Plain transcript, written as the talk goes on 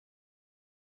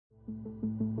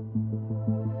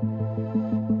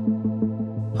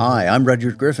Hi, I'm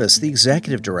Rudyard Griffiths, the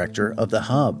Executive Director of The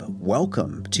Hub.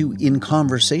 Welcome to In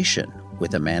Conversation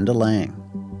with Amanda Lang.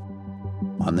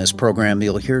 On this program,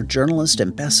 you'll hear journalist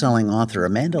and best-selling author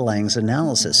Amanda Lang's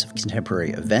analysis of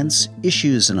contemporary events,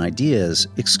 issues, and ideas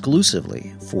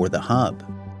exclusively for The Hub.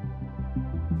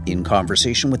 In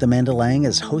Conversation with Amanda Lang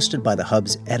is hosted by The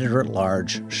Hub's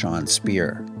editor-at-large, Sean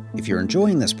Speer. If you're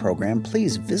enjoying this program,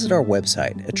 please visit our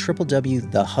website at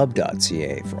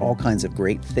www.thehub.ca for all kinds of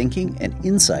great thinking and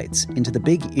insights into the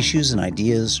big issues and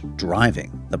ideas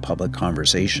driving the public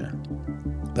conversation.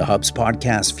 The Hub's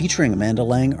podcasts featuring Amanda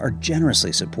Lang are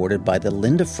generously supported by the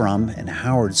Linda Frum and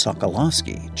Howard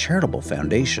Sokolowski Charitable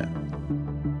Foundation.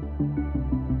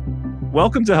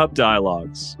 Welcome to Hub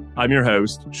Dialogues. I'm your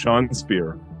host, Sean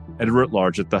Speer,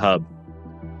 editor-at-large at The Hub.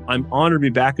 I'm honored to be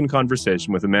back in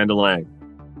conversation with Amanda Lang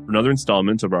for another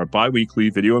installment of our bi-weekly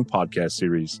video and podcast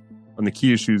series on the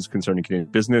key issues concerning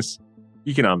Canadian business,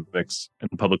 economics,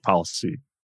 and public policy.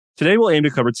 Today, we'll aim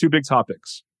to cover two big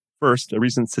topics. First, a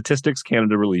recent Statistics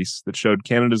Canada release that showed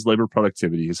Canada's labor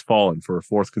productivity has fallen for a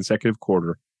fourth consecutive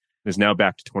quarter and is now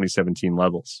back to 2017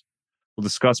 levels. We'll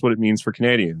discuss what it means for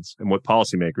Canadians and what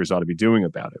policymakers ought to be doing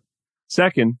about it.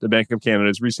 Second, the Bank of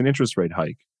Canada's recent interest rate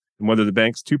hike and whether the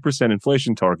bank's 2%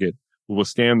 inflation target will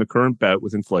withstand the current bout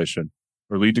with inflation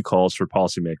or lead to calls for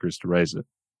policymakers to raise it.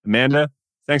 Amanda,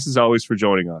 thanks as always for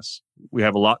joining us. We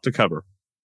have a lot to cover.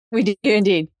 We do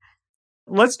indeed.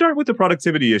 Let's start with the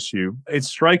productivity issue. It's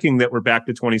striking that we're back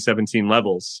to 2017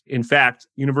 levels. In fact,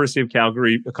 University of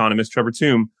Calgary economist Trevor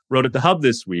Tombe wrote at The Hub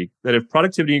this week that if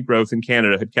productivity growth in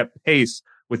Canada had kept pace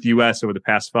with the U.S. over the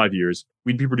past 5 years,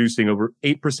 we'd be producing over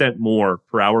 8% more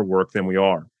per hour work than we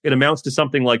are. It amounts to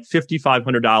something like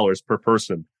 $5,500 per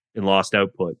person in lost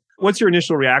output. What's your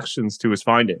initial reactions to his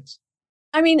findings?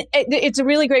 I mean, it's a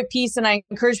really great piece, and I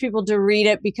encourage people to read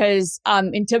it because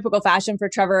in typical fashion for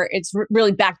Trevor, it's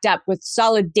really backed up with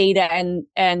solid data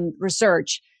and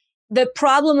research. The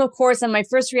problem, of course, and my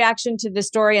first reaction to this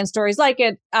story and stories like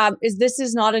it, is this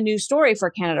is not a new story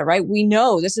for Canada, right? We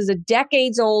know this is a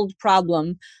decades-old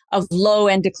problem of low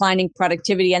and declining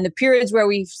productivity, and the periods where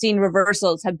we've seen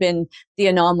reversals have been the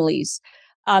anomalies.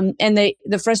 And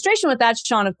the frustration with that,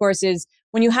 Sean, of course, is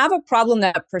when you have a problem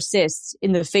that persists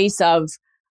in the face of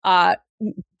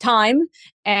time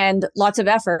and lots of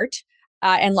effort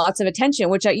and lots of attention,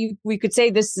 which we could say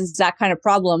this is that kind of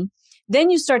problem, then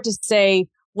you start to say,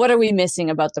 what are we missing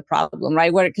about the problem,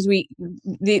 right? Because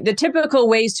the typical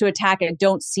ways to attack it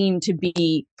don't seem to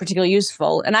be particularly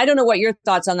useful. And I don't know what your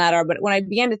thoughts on that are, but when I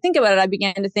began to think about it, I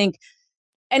began to think,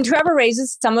 and Trevor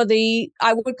raises some of I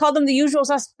would call them the usual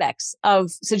suspects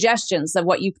of suggestions of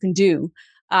what you can do.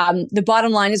 The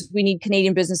bottom line is we need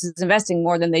Canadian businesses investing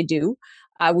more than they do.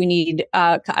 We need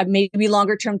maybe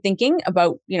longer term thinking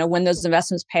about, when those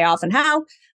investments pay off and how.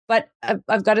 But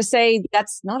I've got to say,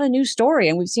 that's not a new story.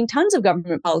 And we've seen tons of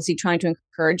government policy trying to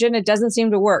encourage it, and it doesn't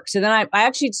seem to work. So then I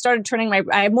actually started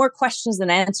I have more questions than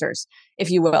answers,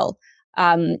 if you will.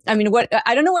 I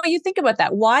don't know what you think about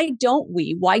that. Why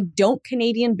don't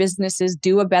Canadian businesses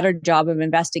do a better job of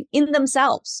investing in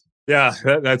themselves? Yeah,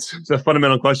 that's a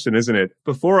fundamental question, isn't it?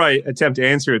 Before I attempt to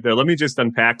answer it, though, let me just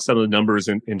unpack some of the numbers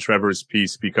in Trevor's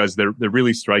piece because they're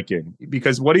really striking.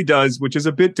 Because what he does, which is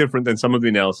a bit different than some of the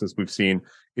analysis we've seen,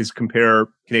 is compare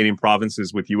Canadian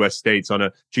provinces with U.S. states on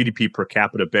a GDP per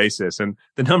capita basis. And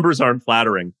the numbers aren't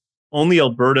flattering. Only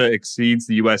Alberta exceeds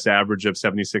the U.S. average of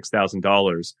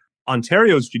 $76,000.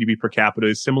 Ontario's GDP per capita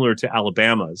is similar to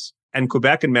Alabama's, and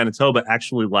Quebec and Manitoba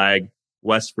actually lag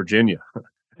West Virginia.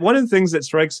 One of the things that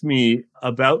strikes me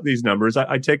about these numbers,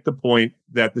 I take the point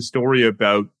that the story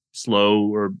about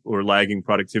slow or lagging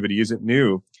productivity isn't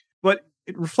new, but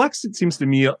it reflects, it seems to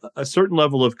me, a certain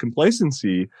level of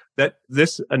complacency that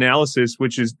this analysis,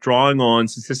 which is drawing on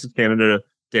Statistics Canada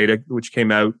data, which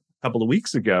came out a couple of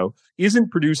weeks ago,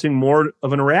 isn't producing more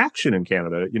of a reaction in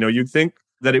Canada. You'd think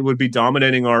that it would be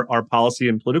dominating our policy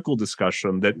and political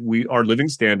discussion, that our living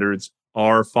standards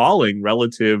are falling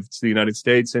relative to the United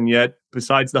States. And yet,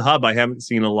 besides the Hub, I haven't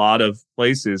seen a lot of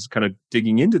places kind of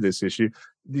digging into this issue.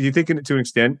 Do you think to an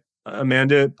extent,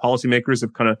 Amanda, policymakers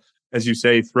have kind of, as you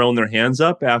say, thrown their hands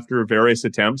up after various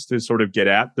attempts to sort of get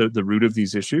at the root of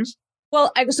these issues?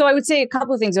 Well, so I would say a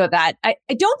couple of things about that. I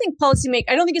don't think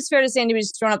it's fair to say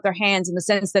anybody's thrown up their hands in the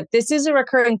sense that this is a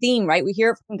recurring theme, right? We hear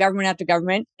it from government after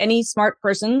government. Any smart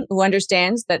person who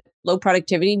understands that low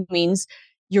productivity means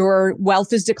your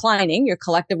wealth is declining, your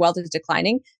collective wealth is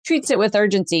declining, treats it with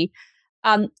urgency.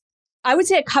 I would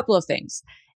say a couple of things.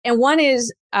 And one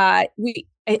is, I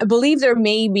believe there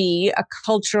may be a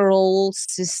cultural,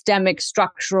 systemic,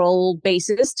 structural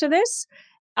basis to this.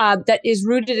 that is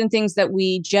rooted in things that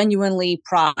we genuinely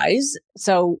prize.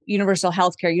 So universal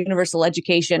healthcare, universal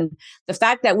education, the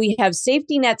fact that we have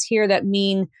safety nets here that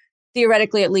mean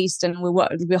theoretically at least, and it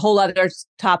would be a whole other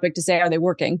topic to say, are they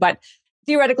working? But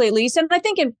theoretically at least, and I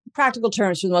think in practical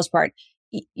terms for the most part,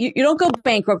 you don't go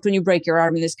bankrupt when you break your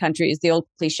arm in this country is the old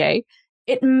cliche.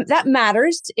 That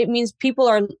matters. It means people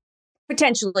are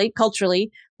potentially,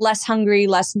 culturally, less hungry,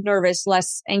 less nervous,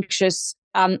 less anxious,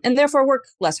 and therefore work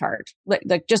less hard.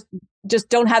 Like just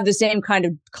don't have the same kind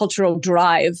of cultural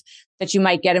drive that you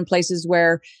might get in places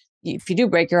where if you do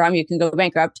break your arm, you can go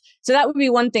bankrupt. So that would be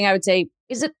one thing I would say.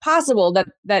 Is it possible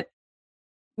that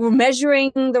we're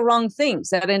measuring the wrong things,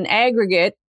 that in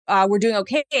aggregate, we're doing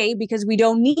okay because we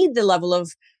don't need the level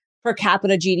of per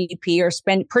capita GDP or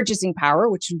purchasing power,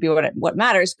 which would be what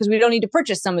matters, because we don't need to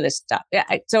purchase some of this stuff.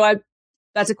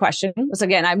 That's a question. Once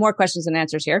again, I have more questions than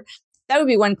answers here. That would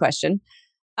be one question.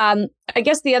 I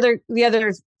guess the other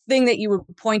thing that you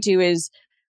would point to is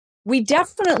we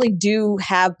definitely do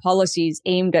have policies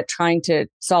aimed at trying to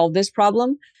solve this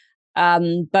problem,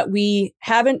 but we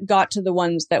haven't got to the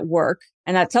ones that work.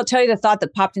 And I'll tell you the thought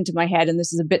that popped into my head, and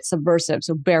this is a bit subversive,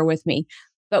 so bear with me.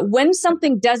 But when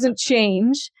something doesn't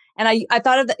change, and I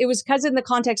thought of it was because in the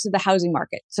context of the housing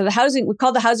market. So we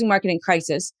call the housing market in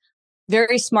crisis.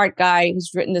 Very smart guy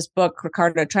who's written this book,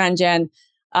 Ricardo Tranjan,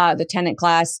 The Tenant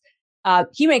Class.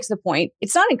 He makes the point,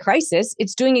 it's not in crisis.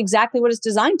 It's doing exactly what it's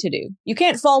designed to do. You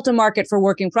can't fault a market for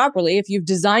working properly if you've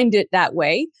designed it that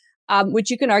way,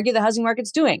 which you can argue the housing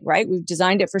market's doing, right? We've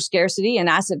designed it for scarcity and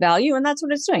asset value, and that's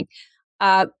what it's doing.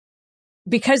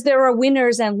 Because there are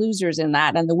winners and losers in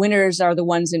that, and the winners are the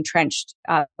ones entrenched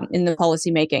in the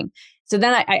policy making. So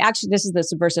then I actually, this is the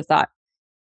subversive thought.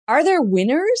 Are there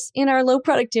winners in our low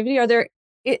productivity? Are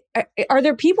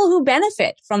there people who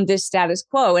benefit from this status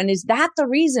quo? And is that the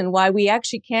reason why we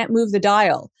actually can't move the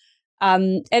dial?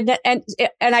 And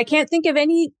I can't think of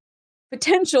any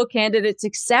potential candidates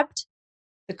except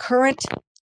the current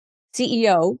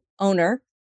CEO, owner,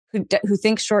 who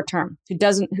thinks short term, who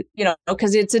doesn't,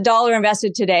 because it's $1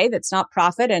 invested today that's not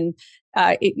profit, and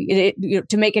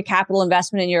to make a capital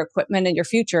investment in your equipment and your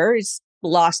future is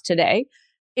lost today.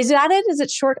 Is that it? Is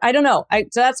it short? I don't know.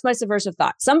 So that's my subversive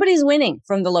thought. Somebody's winning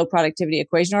from the low productivity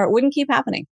equation, or it wouldn't keep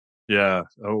happening. Yeah.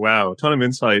 Oh, wow. A ton of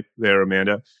insight there,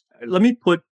 Amanda. Let me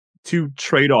put two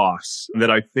trade-offs that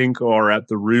I think are at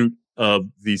the root of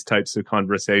these types of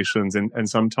conversations and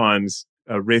sometimes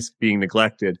risk being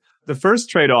neglected. The first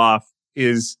trade-off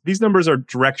is these numbers are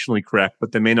directionally correct,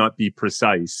 but they may not be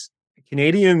precise.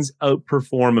 Canadians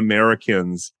outperform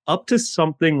Americans up to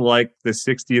something like the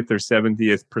 60th or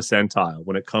 70th percentile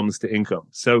when it comes to income.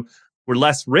 So we're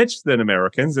less rich than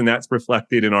Americans, and that's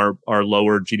reflected in our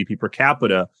lower GDP per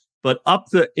capita. But up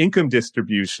the income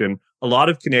distribution, a lot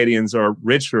of Canadians are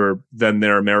richer than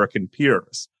their American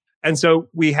peers. And so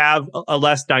we have a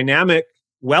less dynamic,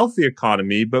 wealthy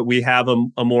economy, but we have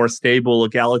a more stable,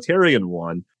 egalitarian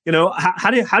one.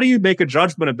 How do you make a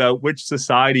judgment about which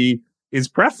society is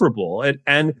preferable?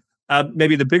 And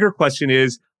maybe the bigger question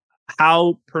is,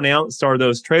 how pronounced are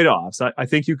those trade-offs? I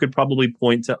think you could probably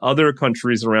point to other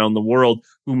countries around the world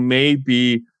who may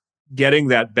be getting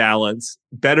that balance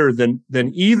better than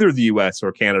either the US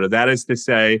or Canada. That is to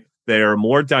say, they are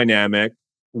more dynamic,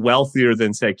 wealthier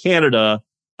than, say, Canada,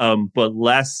 but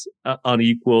less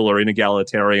unequal or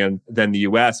inegalitarian than the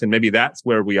US. And maybe that's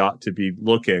where we ought to be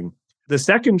looking. The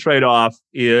second trade-off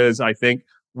is, I think,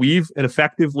 we've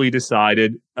effectively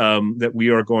decided that we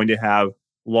are going to have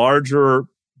larger,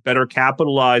 better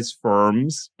capitalized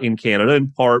firms in Canada,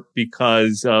 in part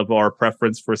because of our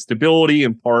preference for stability,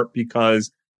 in part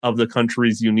because of the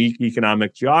country's unique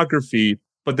economic geography.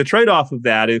 But the trade-off of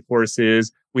that, of course,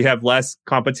 is we have less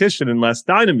competition and less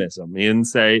dynamism in,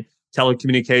 say,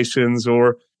 telecommunications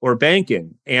or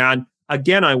banking. And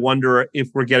again, I wonder if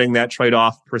we're getting that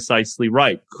trade-off precisely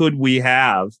right. Could we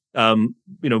have,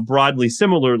 broadly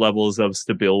similar levels of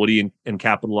stability and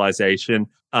capitalization,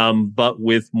 but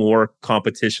with more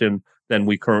competition than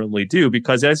we currently do?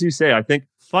 Because as you say, I think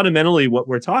fundamentally what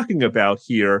we're talking about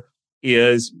here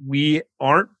is we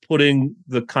aren't putting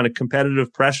the kind of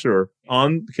competitive pressure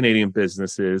on Canadian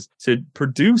businesses to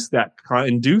induce that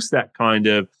kind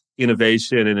of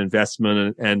innovation and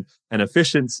investment and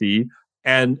efficiency.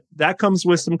 And that comes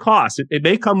with some costs. It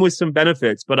may come with some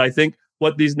benefits, but I think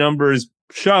what these numbers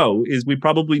show is we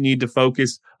probably need to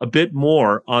focus a bit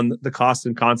more on the costs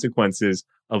and consequences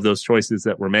of those choices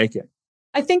that we're making.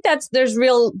 I think there's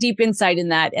real deep insight in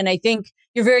that. And I think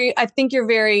you're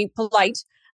very polite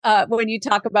when you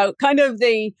talk about kind of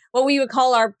what we would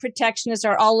call our protectionist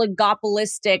or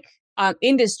oligopolistic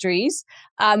industries.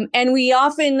 And we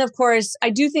often, of course, I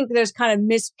do think there's kind of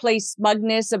misplaced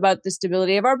smugness about the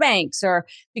stability of our banks, or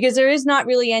because there is not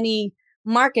really any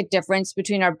market difference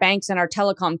between our banks and our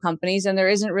telecom companies. And there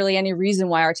isn't really any reason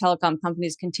why our telecom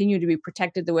companies continue to be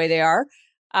protected the way they are.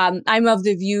 I'm of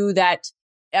the view that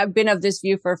I've been of this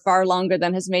view for far longer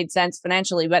than has made sense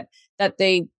financially, but that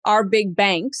our big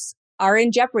banks are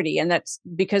in jeopardy. And that's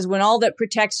because when all that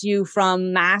protects you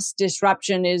from mass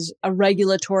disruption is a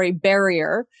regulatory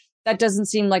barrier, that doesn't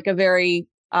seem like a very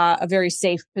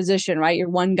safe position, right? You're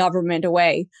one government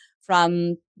away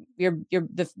from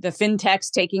the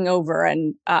fintechs taking over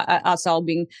and us all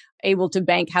being able to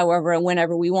bank however and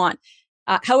whenever we want.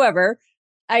 However,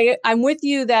 I'm with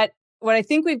you that what I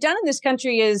think we've done in this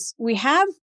country is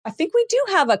I think we do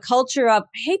have a culture of,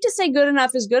 I hate to say good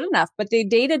enough is good enough, but the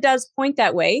data does point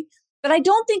that way. But I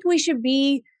don't think we should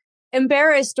be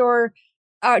embarrassed or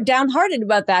downhearted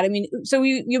about that. I mean, so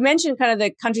you mentioned kind of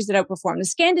the countries that outperform. The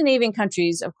Scandinavian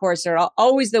countries, of course, are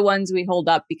always the ones we hold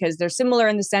up because they're similar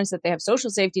in the sense that they have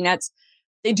social safety nets.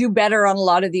 They do better on a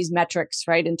lot of these metrics,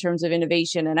 right, in terms of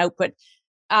innovation and output.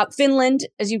 Finland,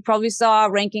 as you probably saw,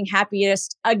 ranking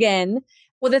happiest again.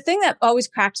 Well, the thing that always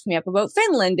cracks me up about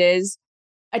Finland is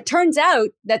it turns out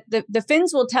that the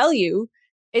Finns will tell you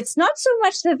it's not so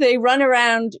much that they run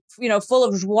around, full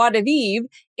of joie de vivre.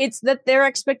 It's that their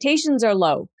expectations are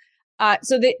low.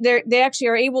 So they actually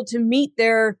are able to meet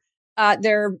their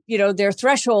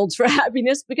thresholds for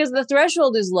happiness because the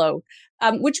threshold is low,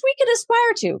 which we could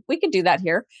aspire to. We could do that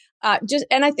here.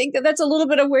 And I think that's a little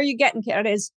bit of where you get in Canada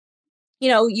is,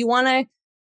 you want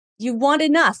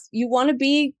enough. You want to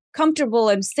be comfortable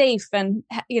and safe and,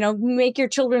 make your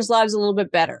children's lives a little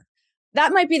bit better.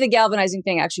 That might be the galvanizing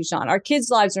thing, actually, Sean. Our kids'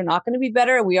 lives are not going to be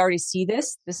better. We already see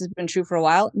this. This has been true for a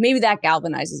while. Maybe that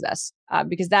galvanizes us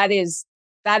because that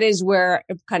is where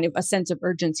kind of a sense of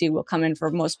urgency will come in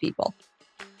for most people.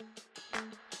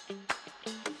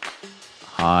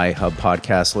 Hi, Hub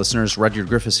Podcast listeners. Rudyard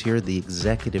Griffiths here, the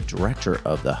Executive Director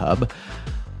of the Hub.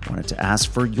 Wanted to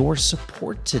ask for your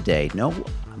support today. No,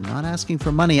 I'm not asking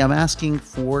for money. I'm asking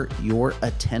for your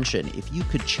attention. If you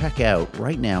could check out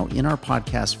right now in our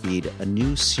podcast feed a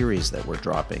new series that we're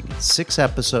dropping. It's 6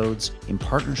 episodes in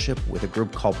partnership with a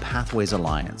group called Pathways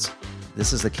Alliance.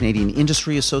 This is the Canadian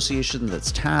Industry Association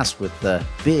that's tasked with the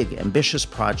big, ambitious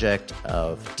project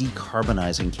of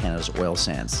decarbonizing Canada's oil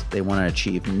sands. They want to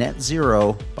achieve net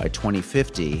zero by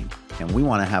 2050, and we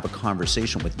want to have a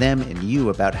conversation with them and you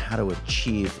about how to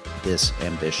achieve this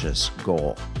ambitious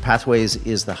goal. Pathways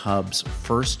is the Hub's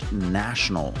first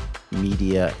national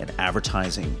media and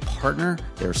advertising partner.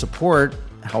 Their support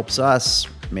helps us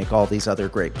make all these other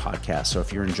great podcasts. So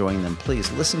if you're enjoying them,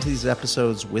 please listen to these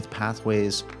episodes with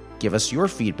Pathways. Give us your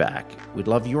feedback. We'd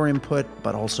love your input,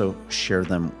 but also share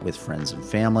them with friends and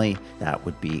family. That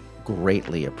would be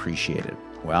greatly appreciated.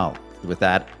 Well, with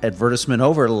that advertisement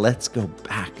over, let's go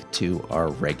back to our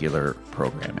regular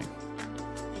programming.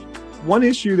 One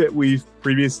issue that we've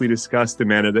previously discussed,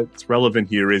 Amanda, that's relevant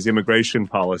here is immigration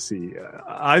policy.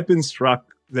 I've been struck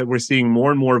that we're seeing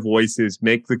more and more voices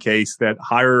make the case that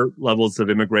higher levels of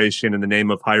immigration in the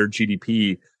name of higher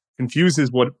GDP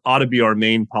confuses what ought to be our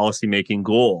main policymaking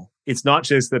goal. It's not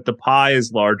just that the pie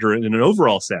is larger in an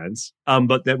overall sense,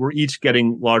 but that we're each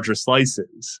getting larger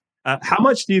slices. How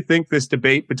much do you think this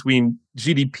debate between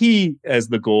GDP as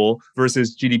the goal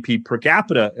versus GDP per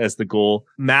capita as the goal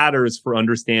matters for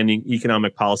understanding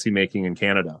economic policymaking in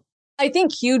Canada? I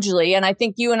think hugely. And I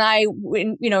think you and I,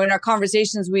 in our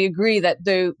conversations, we agree that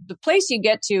the place you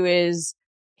get to is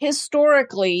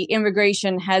historically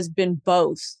immigration has been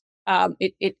both.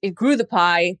 It grew the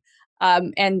pie.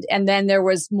 And then there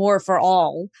was more for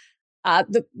all.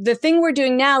 The thing we're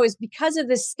doing now is because of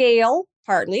the scale,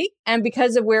 partly, and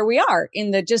because of where we are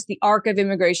in the arc of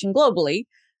immigration globally,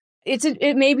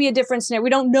 it may be a different scenario.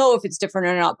 We don't know if it's different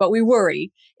or not, but we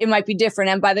worry it might be different.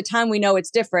 And by the time we know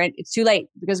it's different, it's too late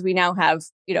because we now have,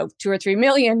 2 or 3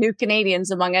 million new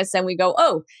Canadians among us. And we go,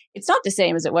 oh, it's not the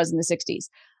same as it was in the 60s.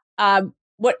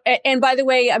 And by the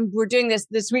way, we're doing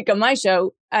this week on my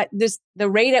show. The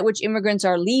rate at which immigrants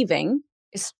are leaving,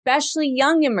 especially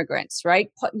young immigrants, right?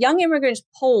 Young immigrants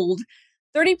polled,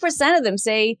 30% of them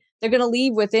say they're going to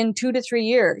leave within 2 to 3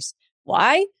 years.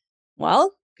 Why?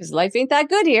 Well, because life ain't that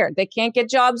good here. They can't get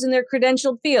jobs in their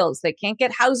credentialed fields. They can't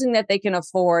get housing that they can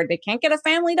afford. They can't get a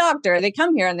family doctor. They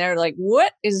come here and they're like,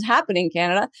 what is happening,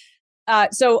 Canada?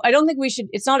 So I don't think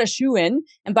it's not a shoe-in.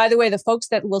 And by the way, the folks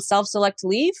that will self-select to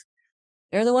leave,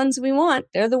 they're the ones we want.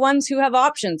 They're the ones who have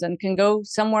options and can go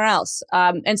somewhere else.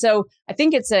 And so I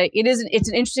think it's an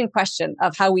interesting question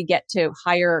of how we get to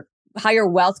higher higher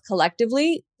wealth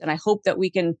collectively, then I hope that we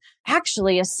can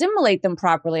actually assimilate them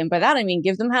properly. And by that, I mean,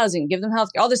 give them housing, give them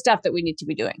healthcare, all the stuff that we need to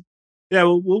be doing. Yeah,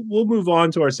 we'll move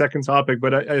on to our second topic,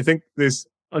 but I think this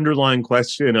underlying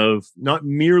question of not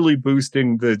merely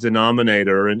boosting the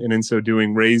denominator and in so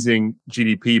doing raising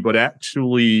GDP, but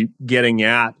actually getting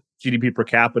at GDP per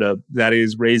capita, that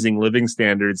is raising living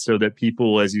standards so that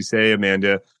people, as you say,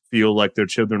 Amanda, feel like their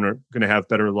children are going to have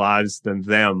better lives than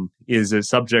them, is a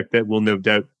subject that we'll no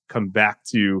doubt come back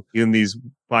to in these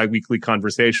bi-weekly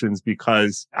conversations,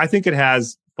 because I think it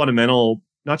has fundamental,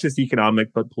 not just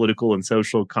economic, but political and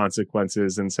social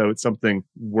consequences. And so it's something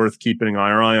worth keeping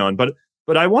our eye on. But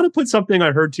I want to put something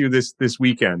I heard to you this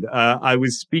weekend. I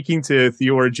was speaking to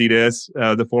Theo Argydas,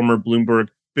 the former Bloomberg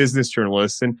business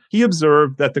journalist, and he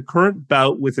observed that the current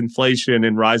bout with inflation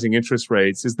and rising interest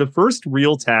rates is the first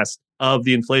real test of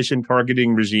the inflation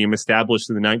targeting regime established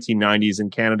in the 1990s in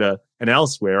Canada and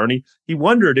elsewhere. And he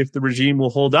wondered if the regime will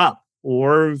hold up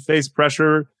or face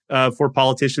pressure for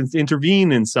politicians to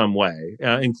intervene in some way,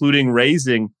 including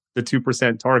raising the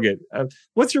 2% target.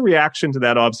 What's your reaction to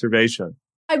that observation?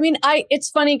 I mean, it's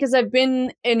funny because I've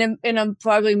been in a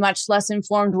probably much less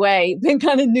informed way, been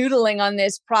kind of noodling on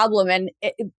this problem. And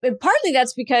partly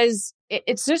that's because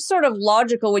it's just sort of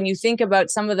logical when you think about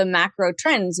some of the macro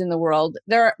trends in the world.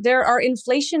 There are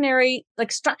inflationary,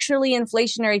 like structurally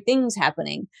inflationary things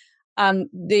happening.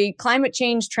 The climate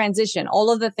change transition, all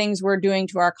of the things we're doing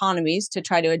to our economies to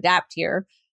try to adapt here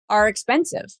are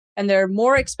expensive. And they're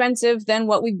more expensive than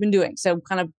what we've been doing. So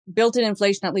kind of built-in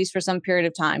inflation, at least for some period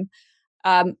of time.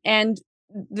 And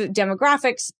the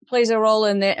demographics plays a role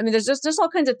in there. I mean, there's just all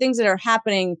kinds of things that are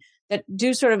happening that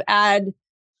do sort of add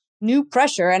new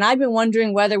pressure. And I've been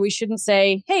wondering whether we shouldn't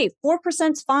say, hey,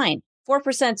 4%'s fine.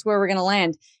 4%'s where we're going to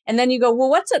land. And then you go, well,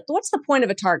 what's the point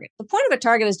of a target? The point of a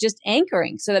target is just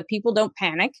anchoring so that people don't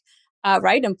panic,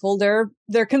 right? And pull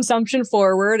their consumption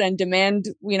forward and demand,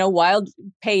 wild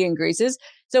pay increases.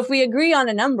 So if we agree on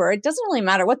a number, it doesn't really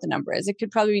matter what the number is. It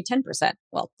could probably be 10%.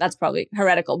 Well, that's probably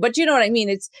heretical, but you know what I mean?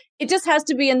 It just has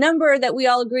to be a number that we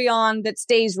all agree on that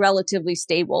stays relatively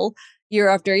stable year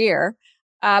after year.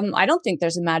 I don't think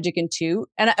there's a magic in 2.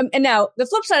 And now the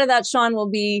flip side of that, Sean, will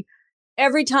be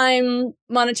every time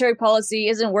monetary policy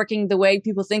isn't working the way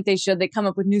people think they should, they come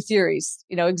up with new theories,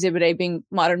 exhibit A being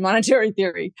modern monetary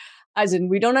theory, as in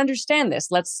we don't understand this.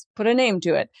 Let's put a name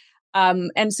to it.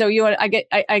 And so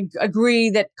I agree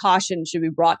that caution should be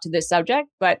brought to this subject,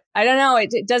 but I don't know.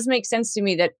 It does make sense to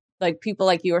me that like people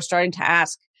like you are starting to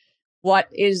ask,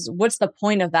 what's the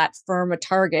point of that firm a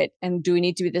target? And do we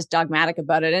need to be this dogmatic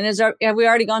about it? And have we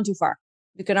already gone too far?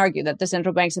 You can argue that the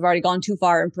central banks have already gone too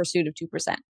far in pursuit of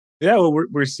 2%. Yeah, well,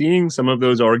 we're seeing some of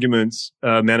those arguments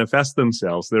manifest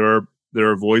themselves. There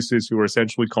are voices who are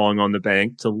essentially calling on the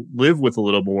bank to live with a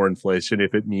little more inflation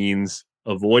if it means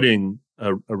avoiding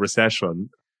a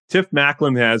recession. Tiff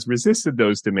Macklem has resisted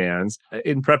those demands.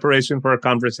 In preparation for our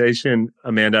conversation,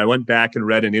 Amanda, I went back and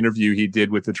read an interview he did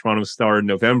with the Toronto Star in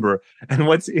November. And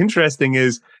what's interesting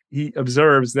is he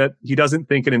observes that he doesn't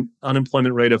think an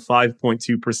unemployment rate of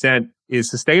 5.2% is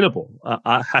sustainable.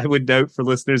 I would note for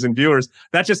listeners and viewers,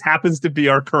 that just happens to be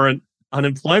our current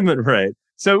unemployment rate.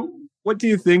 So what do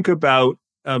you think about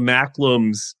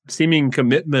Macklem's seeming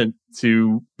commitment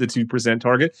to the 2%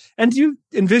 target? And do you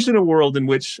envision a world in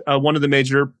which one of the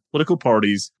major political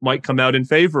parties might come out in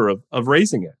favor of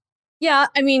raising it? Yeah,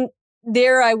 I mean,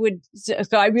 I'd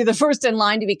be the first in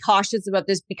line to be cautious about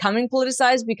this becoming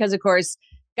politicized because, of course,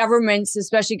 governments,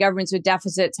 especially governments with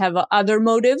deficits, have other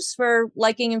motives for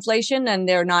liking inflation, and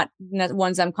they're not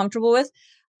ones I'm comfortable with.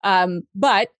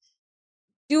 But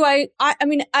here's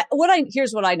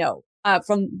what I know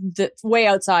from the way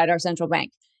outside our central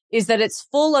bank is that it's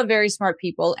full of very smart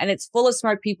people, and it's full of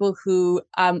smart people who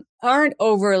aren't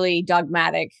overly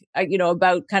dogmatic,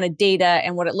 about kind of data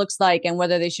and what it looks like and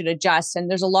whether they should adjust. And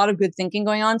there's a lot of good thinking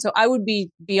going on. So I would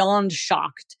be beyond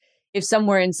shocked if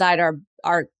somewhere inside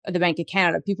the Bank of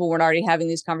Canada, people weren't already having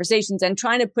these conversations and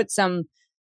trying to put some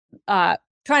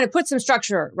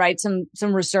structure, right? Some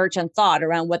research and thought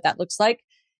around what that looks like.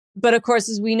 But of course,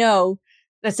 as we know,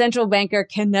 the central banker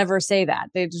can never say that.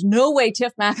 There's no way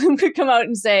Tiff Macklem could come out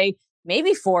and say,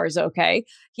 maybe 4 is okay.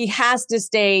 He has to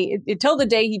stay until the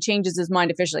day he changes his mind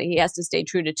officially. He has to stay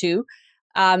true to 2.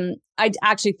 I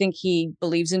actually think he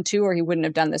believes in 2, or he wouldn't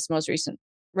have done this most recent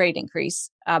rate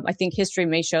increase. I think history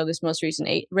may show this most recent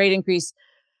rate increase.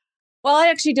 Well, I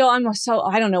actually don't.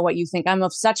 I don't know what you think. I'm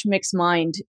of such mixed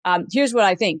mind. Here's what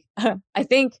I think. I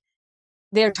think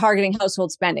they're targeting household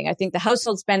spending. I think the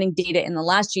household spending data in the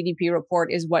last GDP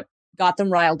report is what got them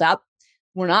riled up.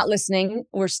 we're not listening.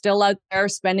 We're still out there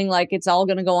spending like it's all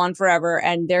going to go on forever.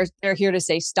 And they're here to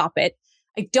say, stop it.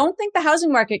 I don't think the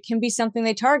housing market can be something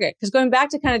they target, because going back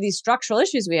to kind of these structural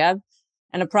issues we have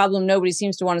and a problem nobody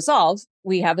seems to want to solve,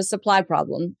 we have a supply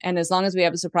problem. And as long as we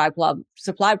have a supply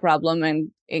problem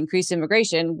and increased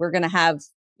immigration, we're going to have,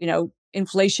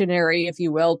 inflationary, if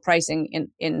you will, pricing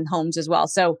in homes as well.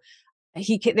 So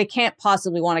they can't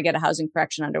possibly want to get a housing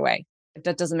correction underway.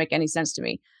 That doesn't make any sense to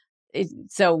me.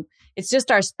 So it's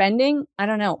just our spending. I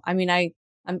don't know. I mean, I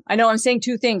know I'm saying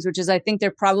two things, which is I think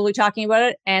they're probably talking about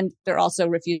it and they're also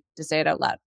refusing to say it out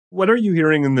loud. What are you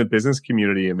hearing in the business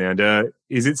community, Amanda?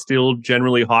 Is it still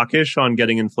generally hawkish on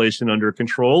getting inflation under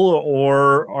control,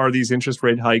 or are these interest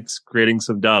rate hikes creating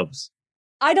some doves?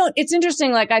 It's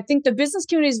interesting. Like, I think the business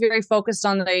community is very focused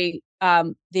on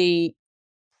the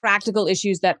practical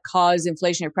issues that cause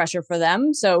inflationary pressure for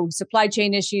them. So supply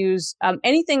chain issues,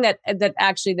 anything that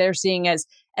actually they're seeing as,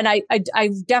 and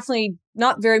I've definitely,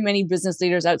 not very many business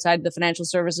leaders outside the financial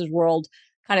services world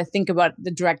kind of think about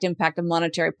the direct impact of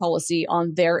monetary policy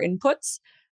on their inputs.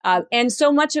 And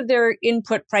so much of their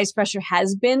input price pressure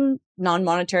has been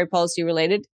non-monetary policy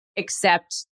related,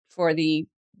 except for the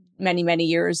many, many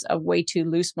years of way too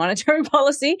loose monetary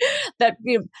policy that,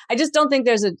 I just don't think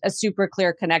there's a super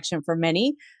clear connection for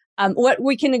many. What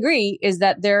we can agree is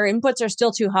that their inputs are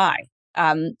still too high.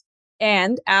 And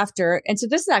so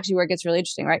this is actually where it gets really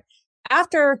interesting, right?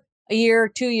 After a year,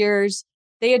 2 years,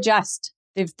 they adjust.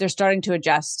 They're starting to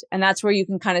adjust. And that's where you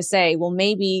can kind of say, well,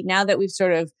 maybe now that we've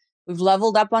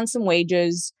leveled up on some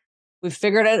wages, we've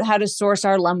figured out how to source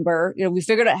our lumber, we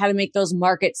figured out how to make those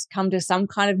markets come to some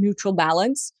kind of neutral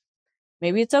balance.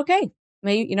 Maybe it's okay.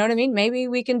 Maybe, you know what I mean? Maybe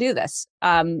we can do this.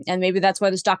 And maybe that's why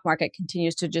the stock market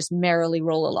continues to just merrily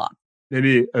roll along.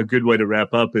 Maybe a good way to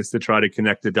wrap up is to try to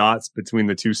connect the dots between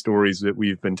the two stories that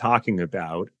we've been talking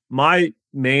about. My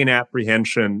main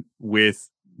apprehension with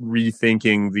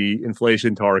rethinking the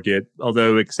inflation target,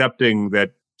 although accepting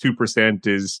that 2%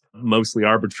 is mostly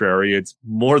arbitrary, it's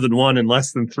more than 1 and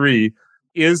less than 3,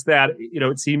 is that,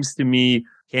 it seems to me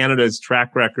Canada's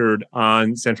track record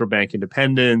on central bank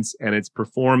independence and its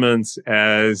performance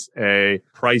as a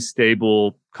price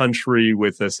stable country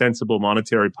with a sensible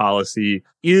monetary policy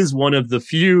is one of the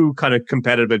few kind of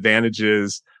competitive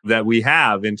advantages that we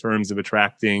have in terms of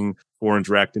attracting foreign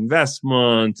direct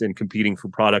investment and competing for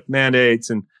product mandates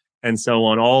and so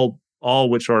on, all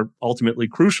which are ultimately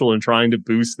crucial in trying to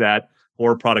boost that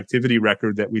poor productivity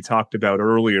record that we talked about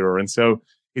earlier. And so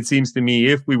it seems to me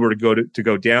if we were to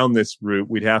go down this route,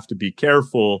 we'd have to be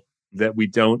careful that we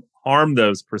don't harm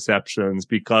those perceptions,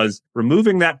 because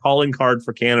removing that calling card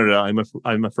for Canada,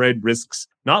 I'm afraid risks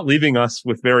not leaving us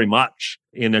with very much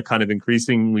in a kind of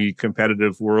increasingly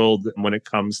competitive world when it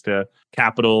comes to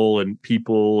capital and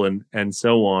people and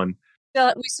so on.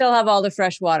 We still have all the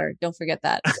fresh water. Don't forget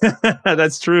that.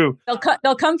 That's true.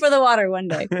 They'll come for the water one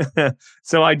day.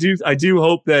 So I do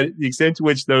hope that the extent to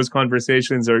which those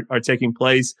conversations are taking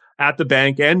place at the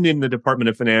bank and in the Department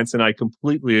of Finance, and I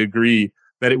completely agree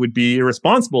that it would be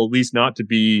irresponsible, at least not to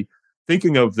be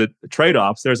thinking of the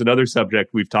trade-offs. There's another subject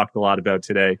we've talked a lot about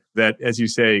today that, as you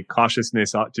say,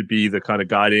 cautiousness ought to be the kind of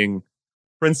guiding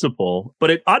principle, but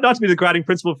it ought not to be the guiding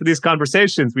principle for these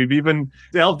conversations. We've even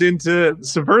delved into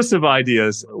subversive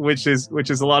ideas, which is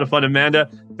a lot of fun. Amanda,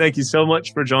 thank you so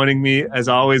much for joining me. As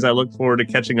always, I look forward to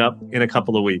catching up in a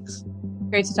couple of weeks.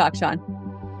 Great to talk, Sean.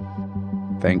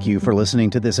 Thank you for listening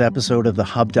to this episode of The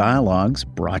Hub Dialogues,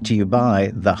 brought to you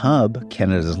by The Hub,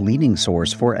 Canada's leading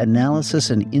source for analysis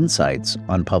and insights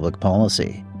on public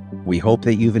policy. We hope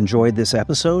that you've enjoyed this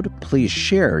episode. Please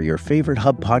share your favorite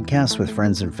Hub podcasts with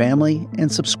friends and family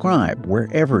and subscribe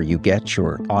wherever you get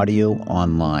your audio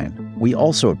online. We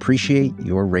also appreciate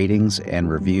your ratings and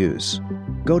reviews.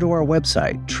 Go to our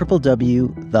website, www.thehub.ca.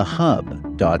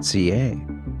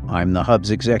 I'm the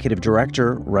Hub's Executive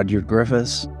Director, Rudyard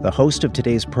Griffiths. The host of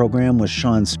today's program was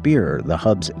Sean Spear, the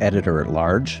Hub's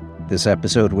Editor-at-Large. This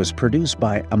episode was produced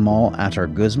by Amal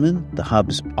Attar-Guzman. The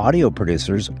Hub's audio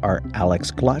producers are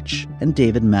Alex Klutch and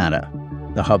David Matta.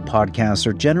 The Hub podcasts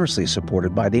are generously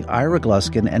supported by the Ira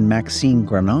Gluskin and Maxine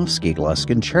Granovsky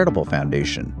Gluskin Charitable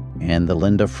Foundation and the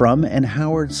Linda Frum and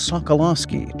Howard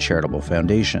Sokolowski Charitable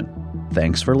Foundation.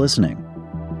 Thanks for listening.